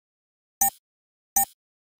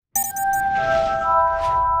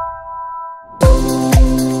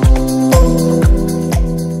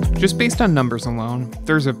Just based on numbers alone,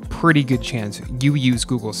 there's a pretty good chance you use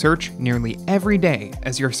Google Search nearly every day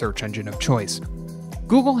as your search engine of choice.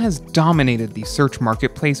 Google has dominated the search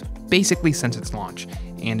marketplace basically since its launch,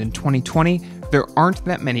 and in 2020, there aren't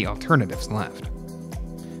that many alternatives left.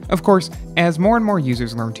 Of course, as more and more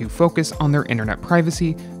users learn to focus on their internet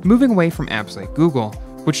privacy, moving away from apps like Google,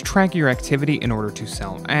 which track your activity in order to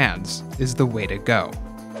sell ads, is the way to go.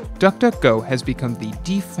 DuckDuckGo has become the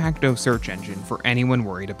de facto search engine for anyone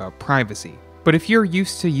worried about privacy. But if you're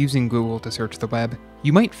used to using Google to search the web,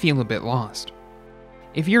 you might feel a bit lost.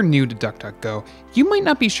 If you're new to DuckDuckGo, you might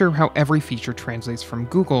not be sure how every feature translates from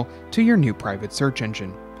Google to your new private search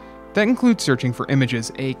engine. That includes searching for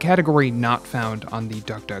images, a category not found on the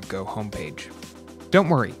DuckDuckGo homepage. Don't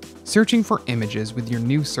worry, searching for images with your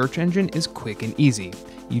new search engine is quick and easy.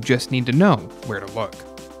 You just need to know where to look.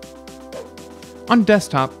 On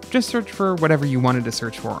desktop, just search for whatever you wanted to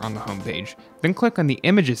search for on the homepage, then click on the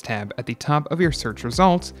Images tab at the top of your search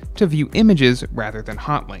results to view images rather than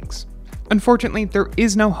hot links. Unfortunately, there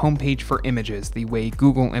is no homepage for images the way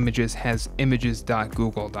Google Images has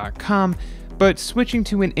images.google.com, but switching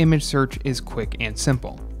to an image search is quick and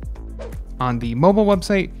simple. On the mobile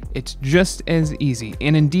website, it's just as easy,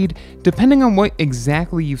 and indeed, depending on what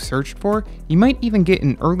exactly you've searched for, you might even get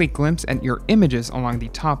an early glimpse at your images along the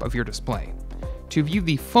top of your display. To view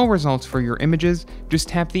the full results for your images, just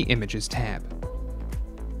tap the Images tab.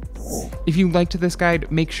 If you liked this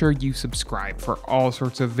guide, make sure you subscribe for all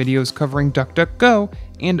sorts of videos covering DuckDuckGo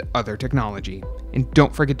and other technology. And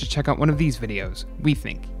don't forget to check out one of these videos we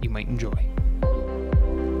think you might enjoy.